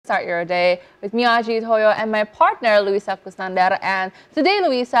start your day with me, Agil, and my partner, Luisa Kusnandar. And today,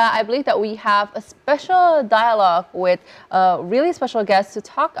 Luisa, I believe that we have a special dialogue with a really special guest to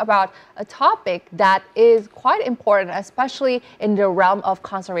talk about a topic that is quite important, especially in the realm of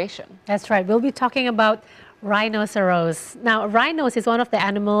conservation. That's right. We'll be talking about rhinoceros. Now, rhinos is one of the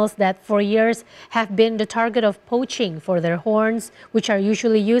animals that for years have been the target of poaching for their horns, which are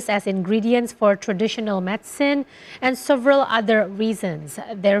usually used as ingredients for traditional medicine and several other reasons.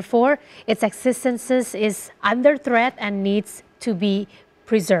 Therefore, its existence is under threat and needs to be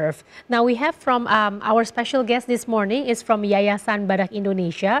preserved. Now, we have from our special guest this morning is from Yayasan Badak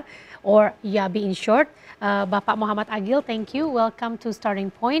Indonesia, or YABI in short. Bapak Muhammad Agil, thank you. Welcome to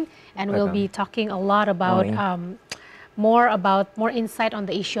Starting Point, and we'll be talking a lot about more insight on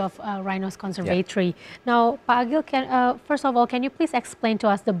the issue of rhinos conservatory. Now, Pak Agil, first of all, can you please explain to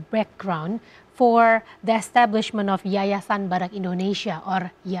us the background for the establishment of Yayasan Badak Indonesia, or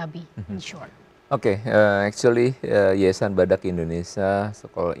YABI in short? Okay, actually, Yayasan Badak Indonesia,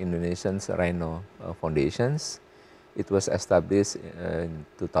 so-called Indonesian Rhino Foundations, it was established in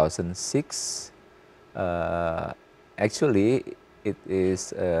 2006. Actually, it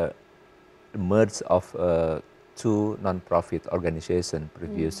is a merge of two non-profit organizations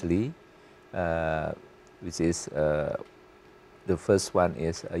previously, which is the first one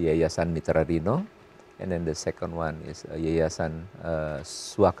is Yayasan Mitra Rhino, and then the second one is Yayasan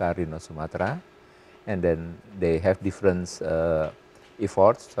Suaka Rhino Sumatera, and then they have different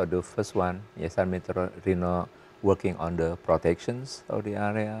efforts. So the first one, Yayasan Mitra Rhino, working on the protections of the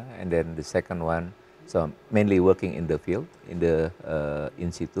area, and then the second one, so mainly working in the field, in the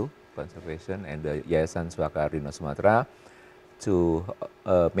in situ conservation, and the Yayasan Suaka Rhino Sumatera to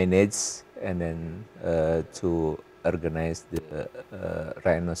manage and then to organize the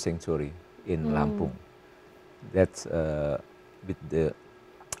rhino sanctuary in Lampung. That's with the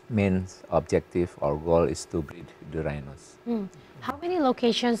main objective or goal is to breed the rhinos. How many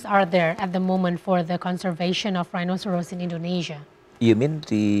locations are there at the moment for the conservation of rhinoceros in Indonesia? You mean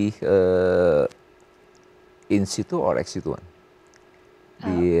the in situ or ex situ one?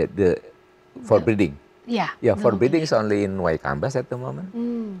 For breeding? Yeah. Yeah, for breeding is only in Waikambas at the moment.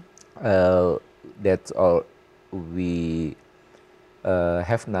 That's all we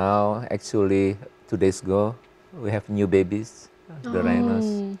have now. Actually, 2 days ago, we have new babies, the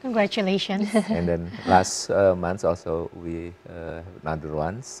rhinos. Congratulations. And then last month also we have another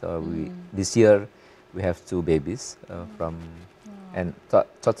one. So this year we have 2 babies and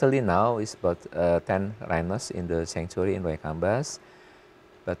totally now is about 10 rhinos in the sanctuary in Waikambas.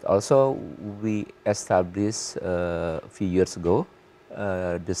 But also we established a few years ago,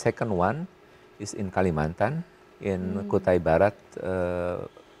 the second one is in Kalimantan, in Kutai Barat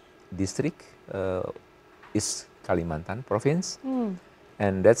district, East Kalimantan province.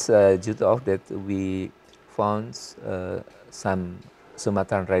 And that's due to that we found some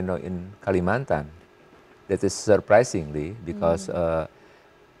Sumatran rhino in Kalimantan. That is surprisingly because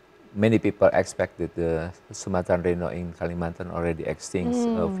many people expected the Sumatran rhino in Kalimantan already extinct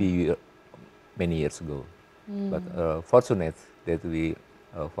many years ago. But fortunate that we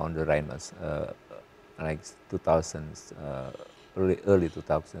found the rhinos like 2000s, early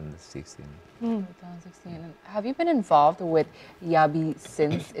 2016. 2016. And have you been involved with YABI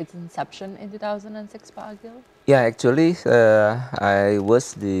since its inception in 2006, Pak Agil? Yeah, actually, I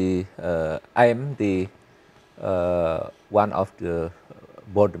am the one of the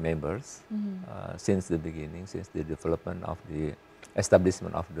board members since the beginning, since the development of the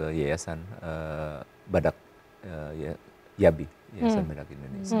establishment of the Yayasan Badak YABI, Yayasan Badak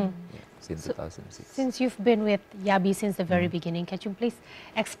Indonesia, since 2006. Since you've been with YABI since the very beginning, can you please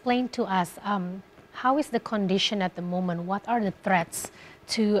explain to us how is the condition at the moment? What are the threats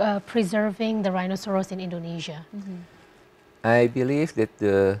to preserving the rhinoceros in Indonesia? I believe that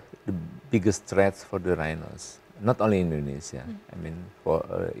the biggest threat for the rhinos, not only in Indonesia, I mean for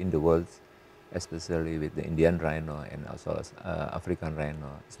in the world, especially with the Indian rhino and also African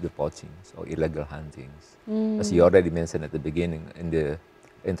rhino, is the poaching, so illegal huntings. As you already mentioned at the beginning in the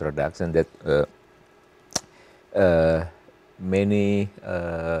introduction, that many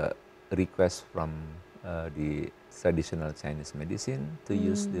requests from the traditional Chinese medicine to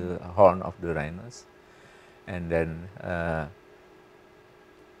use the horn of the rhinos, and then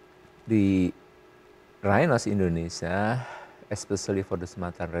the rhinos in Indonesia, especially for the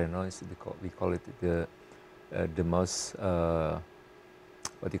Sumatran rhino, we call it the most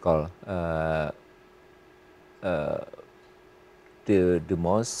what you call the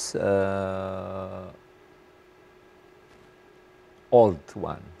most old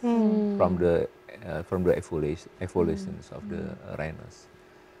one from the evolutions of the rhinos.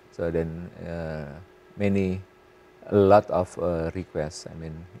 So then a lot of requests. I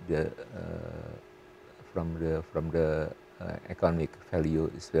mean, from the economic value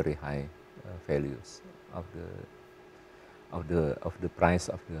is very high values of the price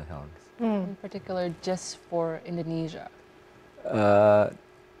of the horns. In particular, just for Indonesia.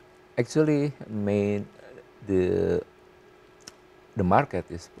 Actually, the market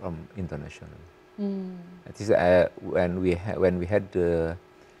is from international. It is when we had the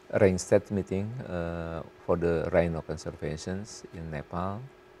Rhinestate meeting for the Rhino conservations in Nepal.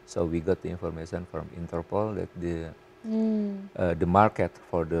 So we got the information from Interpol that the market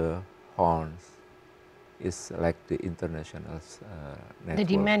for the horns is like the international network. The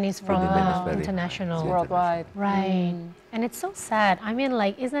demand is from very international. high. Worldwide. Right. And it's so sad. I mean,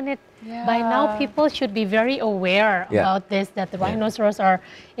 like, isn't it, by now people should be very aware about this, that the rhinoceros are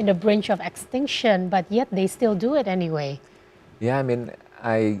in the brink of extinction, but yet they still do it anyway. Yeah, I mean,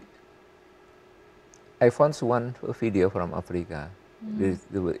 I found one video from Africa.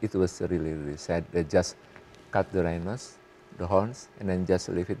 It was really, really sad. They just cut the rhinos, the horns, and then just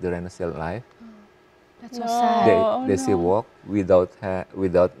leave it, the rhino still alive. That's so sad. They still walk without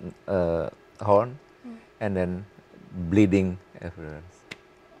horn, and then bleeding everywhere.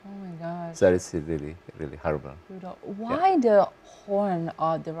 Oh my gosh. So it's really, really horrible. Why the horn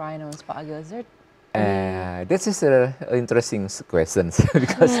of the rhinos, Pak Agil? Is there This is an interesting question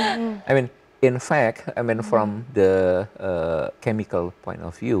because, I mean, in fact, I mean, from the chemical point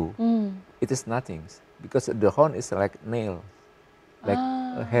of view, it is nothing because the horn is like nail, like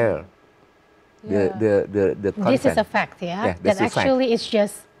a hair. The content. This is a fact, yeah? That actually it's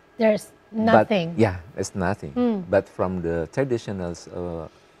just, there's nothing. But, it's nothing. But from the traditional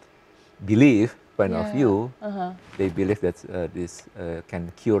belief point of view, they believe that this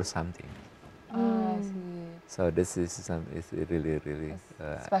can cure something. I see. So this is really, really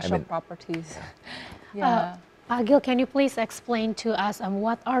special properties. Yeah. Agil, can you please explain to us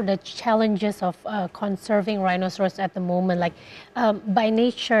what are the challenges of conserving rhinoceros at the moment? Like, by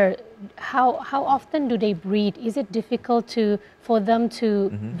nature, how often do they breed? Is it difficult for them to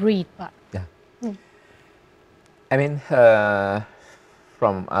breed? Yeah. I mean,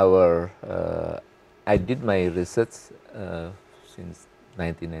 from our, I did my research since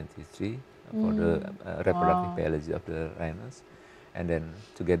 1993 for the reproductive biology of the rhinos, and then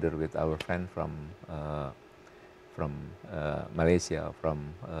together with our friend from Malaysia,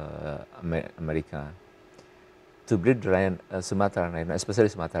 from America, to breed Sumatran rhino, especially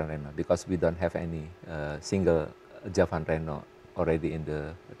Sumatran rhino, because we don't have any single Javan rhino already in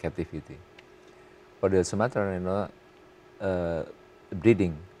the captivity. For the Sumatran rhino,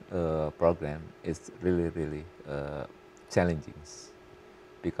 breeding program is really, really challenging,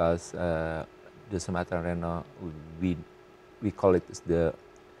 because the Sumatran rhino, we call it the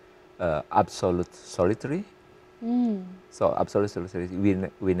absolute solitary. So absolute solitary,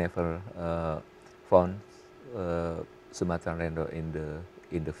 we never found Sumatran rhino in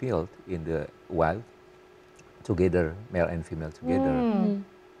the field, in the wild, together, male and female together,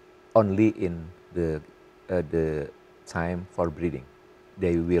 only in the time for breeding.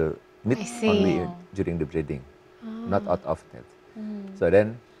 They will meet only during the breeding, not out of that. So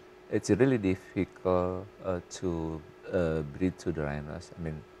then it's really difficult to breed to the rhinos. I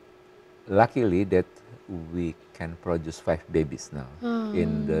mean, luckily that we can produce 5 babies now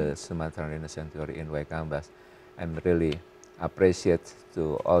in the Sumatran Rhino Sanctuary in Waikambas. I'm really appreciate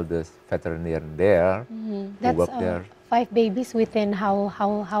to all the veterinarians there who work there. 5 babies within how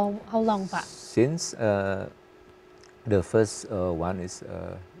long, Pak? Since the first one is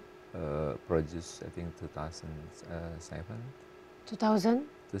produced, I think 2007. 2000?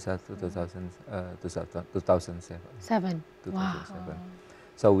 2007. Wow.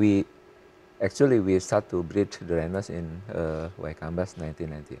 So we start to breed the rhinos in Waikambas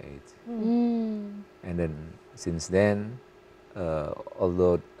 1998. And then since then,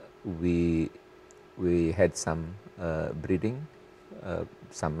 although we had some breeding,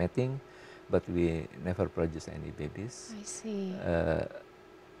 some mating, but we never produced any babies. I see.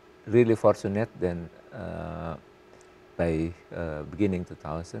 Really fortunate then, by beginning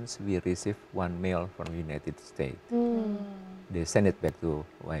 2000s, we received 1 male from United States. They send it back to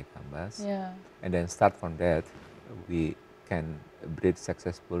Waikambas. And then start from that, we can breed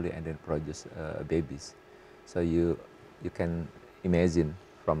successfully and then produce babies. So you can imagine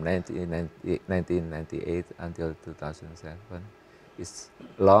from 1998 until 2007, it's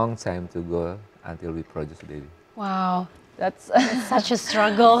long time to go until we produce baby. Wow. That's such a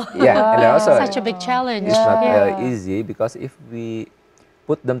struggle. Yeah, and also such a big challenge. It's not easy, because if we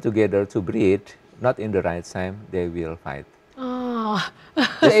put them together to breed, not in the right time, they will fight. Oh.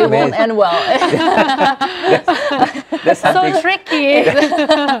 It won't end well. That's something. So tricky.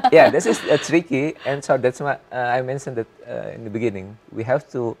 Yeah, this is tricky, and so that's why I mentioned that in the beginning. We have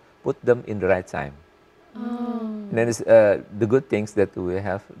to put them in the right time. And then the good things that we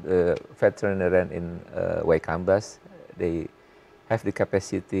have the veterinarian in Waikambas, they have the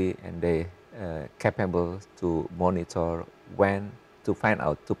capacity and they capable to monitor when to find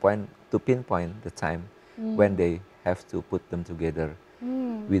out to pinpoint the time when they have to put them together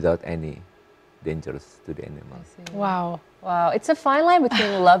without any dangers to the animal. Wow. Wow, it's a fine line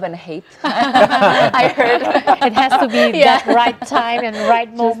between love and hate. I heard It has to be that right time and right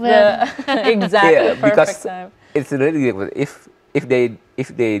moment. Exactly, perfect because time. it's really good. If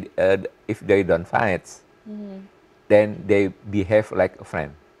they don't fight, then they behave like a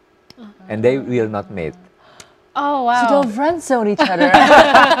friend, and they will not mate. Oh, So wow. don't friend zone each other.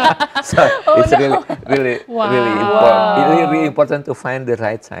 So it's really Wow. important to find the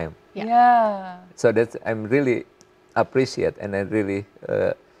right time. Yeah. So that I'm really appreciate, and I really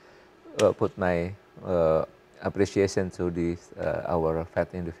put my appreciation to this our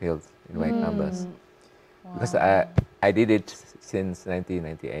vet in the field in Waikambas. Because I did it since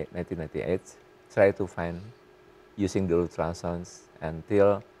 1998, try to find using the ultrasounds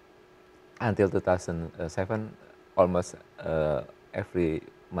until 2007, almost every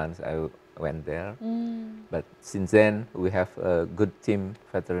month I went there. But since then, we have a good team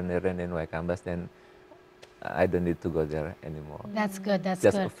veterinarian in Waikambas, then I don't need to go there anymore. That's good. That's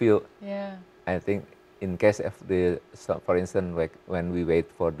Just good. a few, Yeah. I think, in case of for instance, like when we wait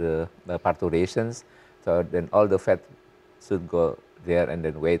for the parturations, so then all the vet should go there and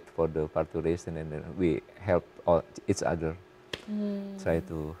then wait for the parturation, and then we help each other try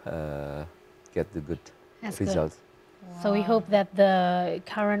to get the good That's good. results. So we hope that the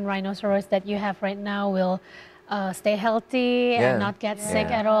current rhinoceros that you have right now will stay healthy Yeah. and not get sick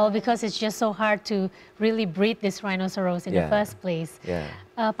Yeah. at all, because it's just so hard to really breed this rhinoceros in the Yeah. first place. Yeah.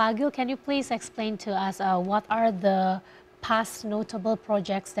 Pak Agil, can you please explain to us what are the past notable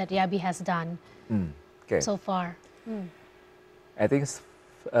projects that YABI has done Okay. so far? I think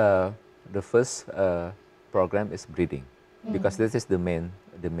the first program is breeding, because this is the main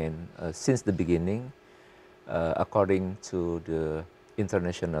since the beginning, according to the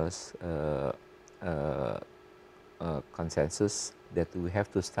international consensus, that we have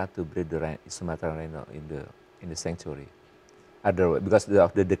to start to breed the Sumatran rhino in the sanctuary. Otherwise, because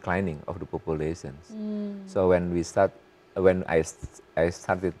of the declining of the populations. So when I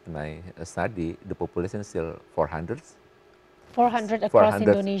started my study, the population is still 400. 400 across 400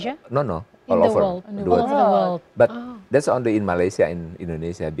 Indonesia? No, no, In all the over world? the All over the world. But Oh. that's only in Malaysia and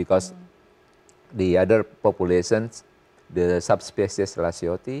Indonesia, because the other populations, the subspecies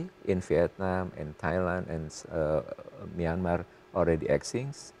Lasioti in Vietnam and Thailand and Myanmar already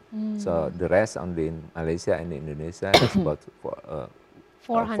extinct. So the rest only in Malaysia and Indonesia is about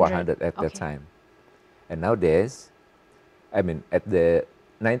 400 at that time. And nowadays, I mean, at the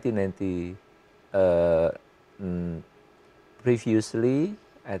 1990, previously,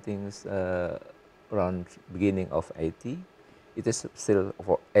 I think around beginning of 80, it is still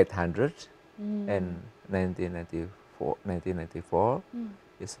for 800, and 1994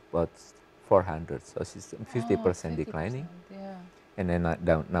 is about 400. So it's 50% declining. Yeah. And then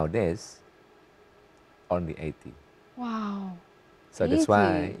nowadays, only 80. Wow. So that's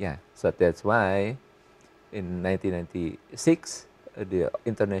why, 80. So that's why, in 1996, the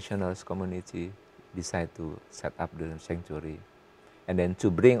international community decided to set up the sanctuary, and then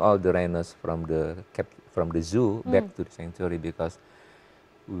to bring all the rhinos from the zoo back to the sanctuary, because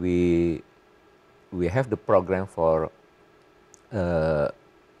we have the program for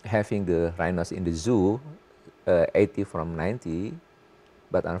having the rhinos in the zoo, 80 from 90,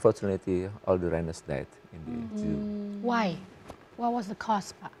 but unfortunately all the rhinos died in the zoo. Why? What was the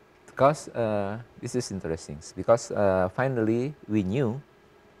cause, Pak? Because this is interesting, because finally we knew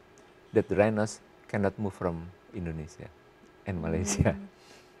that the rhinos cannot move from Indonesia and Malaysia,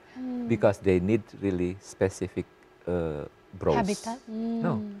 because they need really specific browse. Habitat?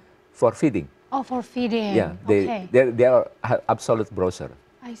 No, for feeding. Oh, for feeding. Yeah, Okay. they are absolute browser.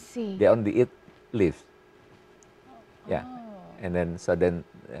 I see. They only eat leaves. Yeah, and then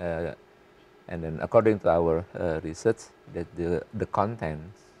according to our research, that the content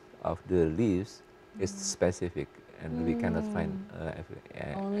of the leaves is specific, and we cannot find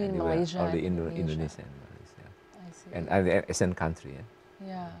Only in anywhere. Malaysia Only and in Indonesia. Indonesia and Malaysia, I see. and Asian country.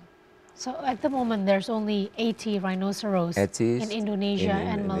 Yeah. So at the moment, there's only 80 rhinoceros in Indonesia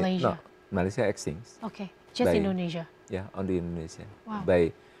and Malaysia. No, Malaysia extinct. Okay, just by- Indonesia. Yeah, only Indonesia. Wow.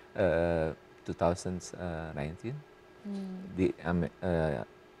 By 2019.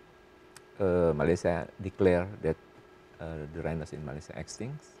 Malaysia declared that the rhinos in Malaysia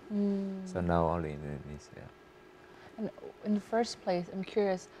extinct. So now only in Indonesia. And in the first place, I'm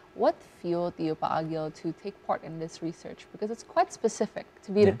curious, what fueled you, Pak Agil, to take part in this research? Because it's quite specific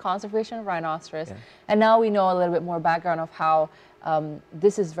to be the conservation of rhinoceros. And now we know a little bit more background of how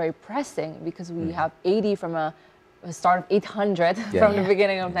this is very pressing, because we have 80 from a start of 800 from the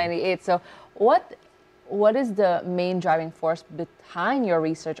beginning of 98. So what is the main driving force behind your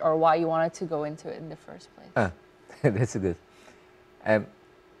research, or why you wanted to go into it in the first place? That's good.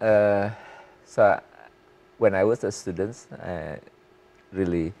 So when I was a student, I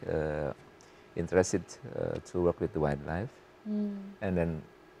really interested to work with the wildlife. And then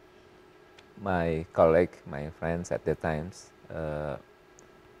my colleague, my friends at that times,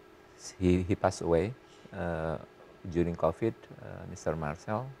 he passed away during COVID, Mr.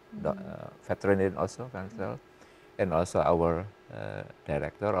 Marcel, veterinarian also, Marcel, and also our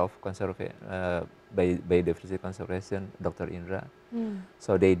director of biodiversity conservation, Dr. Indra.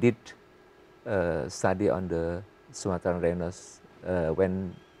 So they did study on the Sumatran rhinos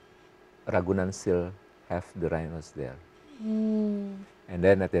when Ragunan still have the rhinos there. And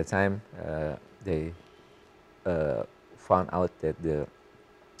then at that time, they found out that the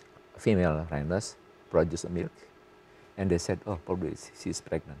female rhinos produce milk, and they said, oh, probably she's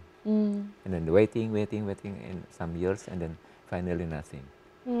pregnant. And then waiting in some years, and then finally nothing.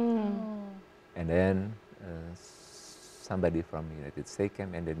 And then somebody from United States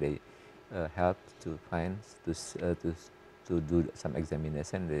came, and then they helped to find, to do some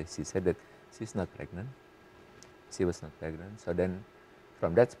examination. She said that she's not pregnant. She was not pregnant. So then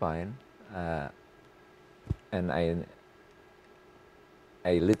from that point, and I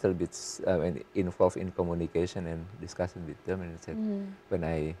little bit involved in communication and discussion with them, and I said, when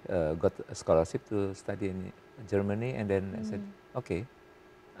I got a scholarship to study in Germany, and then I said, okay,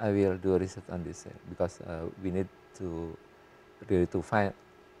 I will do research on this, because we need to really to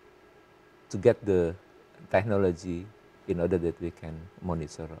get the technology in order that we can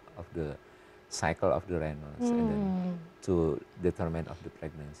monitor of the cycle of the rhinos and then to determine of the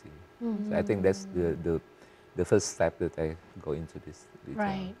pregnancy. So I think that's the first step that I go into this detail.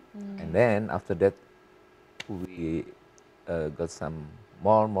 Right. And then after that, we got some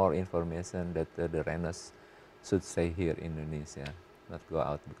more information that the rhinos should stay here in Indonesia, not go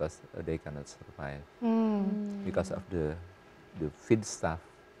out, because they cannot survive because of the feed stuff.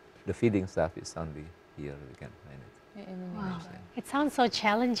 The feeding stuff is only here we can find it. Wow. It sounds so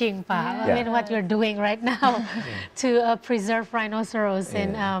challenging, Pa. I mean, what you're doing right now to preserve rhinoceros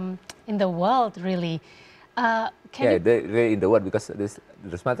in the world, really. They're in the world, because the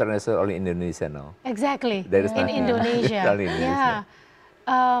Sumatran rhinoceros only in Indonesia now. Exactly, There is in Indonesia. only in Indonesia.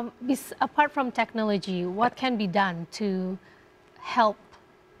 Apart from technology, what can be done to help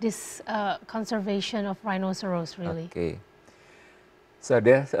this conservation of rhinoceros, really? Okay. So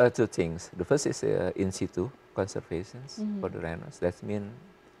there are two things. The first is in situ conservation for the rhinos. That mean,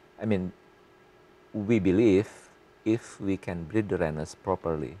 we believe if we can breed the rhinos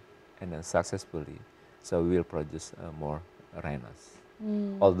properly and then successfully, so we will produce more rhinos.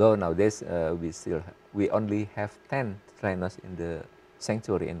 Although nowadays we only have 10 rhinos in the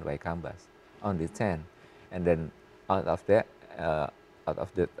sanctuary in Waikambas, only 10, and then out of the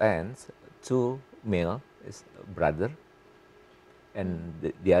 10, 2 male is brother.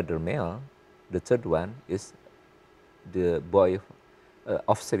 And the other male, the third one, is the boy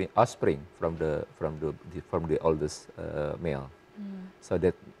offspring from the oldest male. So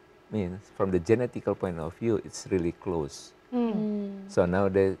that means from the genetical point of view, it's really close. So now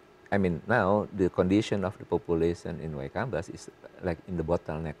now the condition of the population in Waikambas is like in the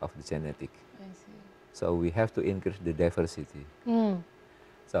bottleneck of the genetic. I see. So we have to increase the diversity.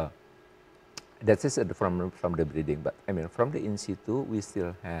 So that is from the breeding, but from the in situ, we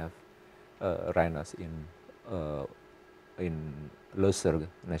still have rhinos in Loser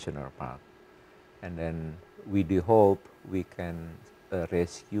National Park, and then we do hope we can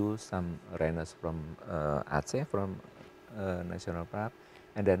rescue some rhinos from Aceh, from National Park,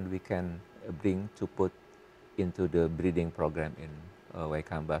 and then we can bring to put into the breeding program in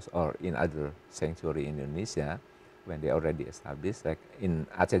Waikambas or in other sanctuary in Indonesia when they already established, like in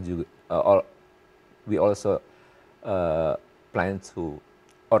Aceh juga. We also plan to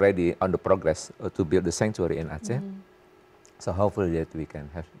already on the progress to build the sanctuary in Aceh. So hopefully that we can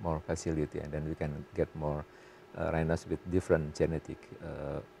have more facility, and then we can get more rhinos with different genetic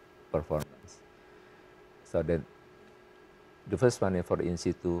performance. So then the first one for the in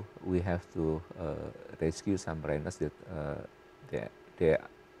situ, we have to rescue some rhinos that they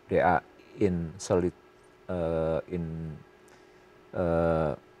are in solid in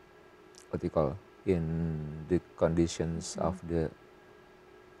what you call, in the conditions of the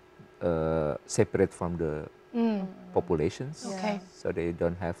separate from the populations. Okay. So they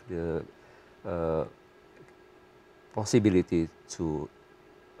don't have the possibility to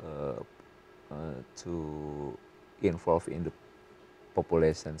involve in the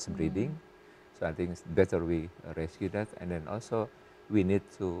population's breeding. So I think it's better we rescue that, and then also we need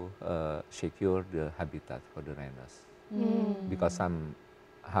to secure the habitat for the rhinos, because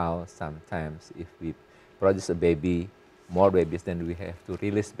somehow sometimes if we produce a baby, more babies, then we have to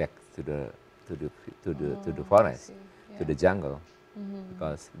release back to the forest, to the jungle,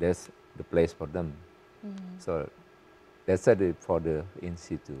 because there's the place for them. So that's for the in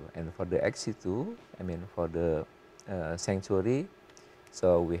situ, and for the ex situ, I mean for the sanctuary.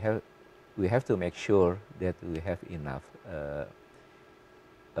 So we have to make sure that we have enough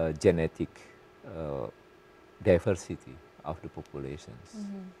genetic diversity of the populations.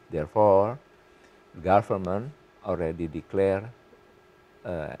 Therefore, government already declared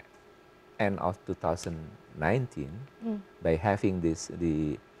end of 2019 by having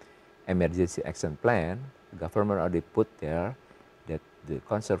the emergency action plan. The government already put there that the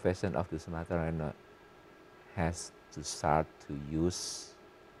conservation of the Sumatera rhino has to start to use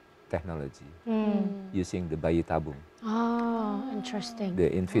technology using the bayi tabung, Oh, interesting.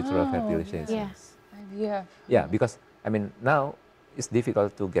 the in vitro fertilization. Yeah. Yeah, because I mean now it's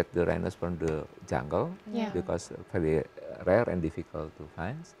difficult to get the rhinos from the jungle because very rare and difficult to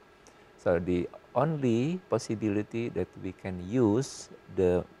find. So the only possibility that we can use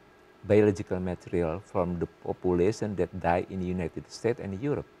the biological material from the population that die in the United States and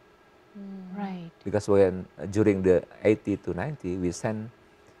Europe. Right. Because when during the 80 to 90, we send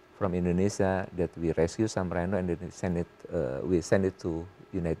from Indonesia that we rescue some rhino and then we send it to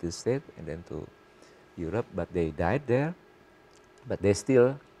United States and then to Europe, but they died there. But they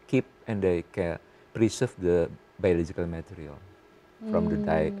still keep and they can preserve the biological material from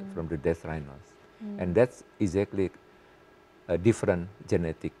the dead rhinos, and that's exactly a different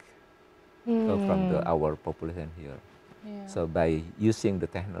genetic from our population here. So by using the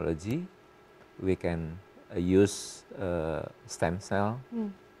technology, we can use stem cell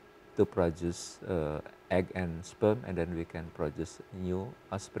to produce egg and sperm, and then we can produce new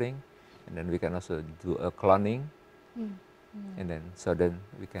offspring, and then we can also do a cloning, and then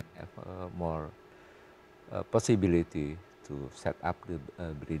we can have more possibility to set up the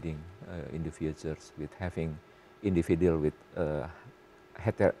breeding in the futures with having individual with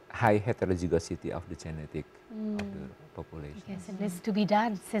high heterozygosity of the genetic of the population. Yes, it needs to be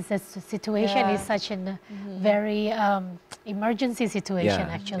done since the situation is such a very emergency situation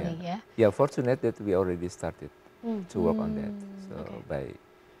actually. Yeah, fortunate that we already started to work on that. So by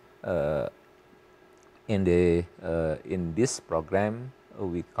in this program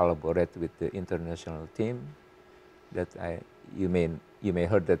we collaborate with the international team that you may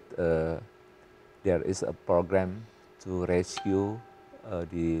heard that there is a program to rescue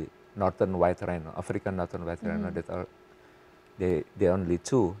the northern white rhino, African northern white rhino, that are they only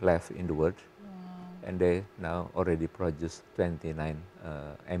 2 left in the world, and they now already produce 29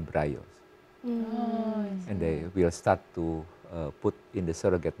 embryos, and they will start to put in the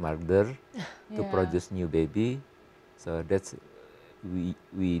surrogate mother to produce new baby. So that's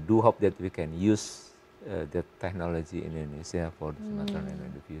we do hope that we can use that technology in Indonesia for the Sumatera rhino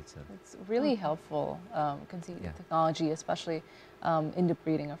in the future. It's really helpful, conceiving technology, especially in the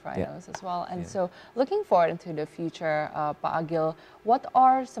breeding of rhinos as well. And so looking forward into the future, Pak Agil, what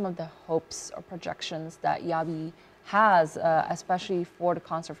are some of the hopes or projections that YABI has, especially for the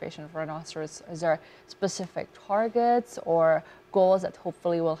conservation of rhinoceros? Is there specific targets or goals that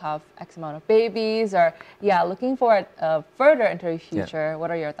hopefully will have X amount of babies? Or looking forward further into the future,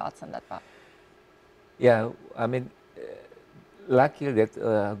 what are your thoughts on that, Pak? Yeah, I mean, lucky that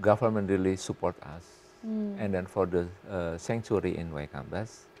government really support us. And then for the sanctuary in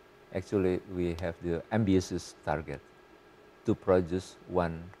Waikambas, actually we have the ambitious target to produce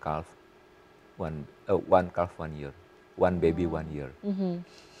one calf 1 year, 1 baby 1 year.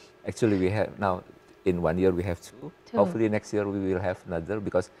 Actually we have now, in 1 year we have 2. Hopefully next year we will have another,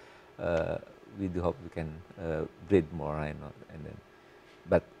 because we do hope we can breed more rhino. And then,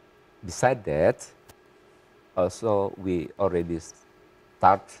 but beside that, also we already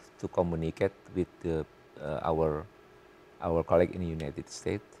start to communicate with our colleague in the United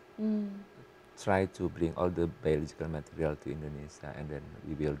States, try to bring all the biological material to Indonesia, and then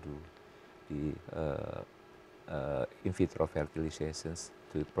we will do the in vitro fertilizations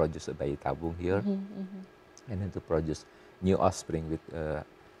to produce a bayi tabung here, and then to produce new offspring with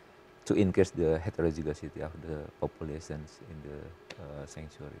to increase the heterozygosity of the populations in the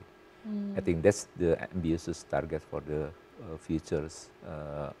sanctuary. I think that's the ambitious target for the futures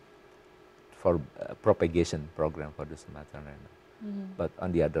for propagation program for the Sumatran rhino. But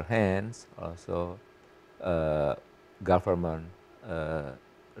on the other hand, also government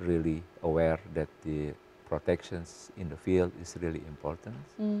really aware that the protections in the field is really important.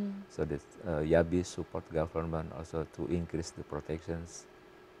 So that YABI support government also to increase the protections,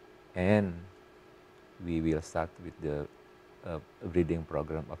 and we will start with the breeding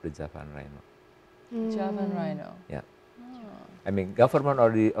program of the Javan rhino. Javan rhino. Yeah. I mean, government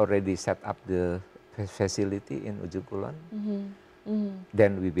already set up the facility in Ujung Kulon.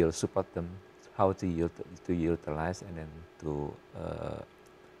 Then we will support them how to utilize and then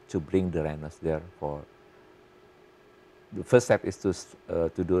to bring the rhinos there. For the first step is to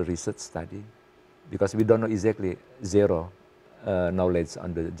do a research study, because we don't know exactly zero knowledge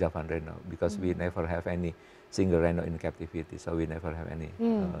on the Javan rhino, because we never have any single rhino in captivity, so we never have any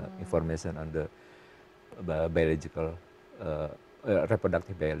information on the biological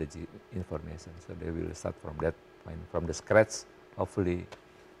reproductive biology information. So they will start from that point, from the scratch. Hopefully,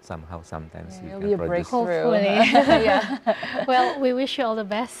 somehow, sometimes we it'll can be a produce. breakthrough. Hopefully. Yeah. Well, we wish you all the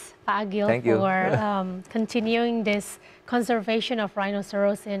best, Pak Agil, Thank you. for continuing this conservation of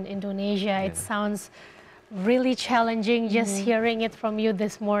rhinoceros in Indonesia. It sounds really challenging just hearing it from you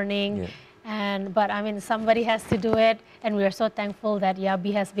this morning. But I mean, somebody has to do it, and we are so thankful that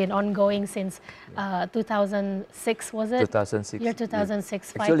YABI has been ongoing since 2006, was it? 2006. Year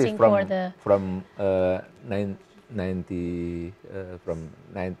 2006, Actually, fighting for the... from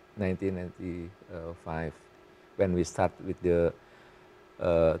 1995, when we start with the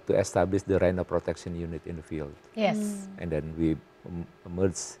to establish the rhino protection unit in the field. Yes. And then we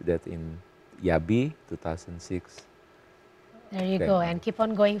merged that in YABI 2006. There you go, and keep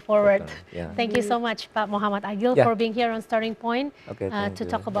on going forward. Thank you so much, Pak Muhammad Agil, for being here on Starting Point to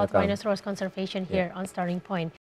talk about rhinoceros conservation here on Starting Point.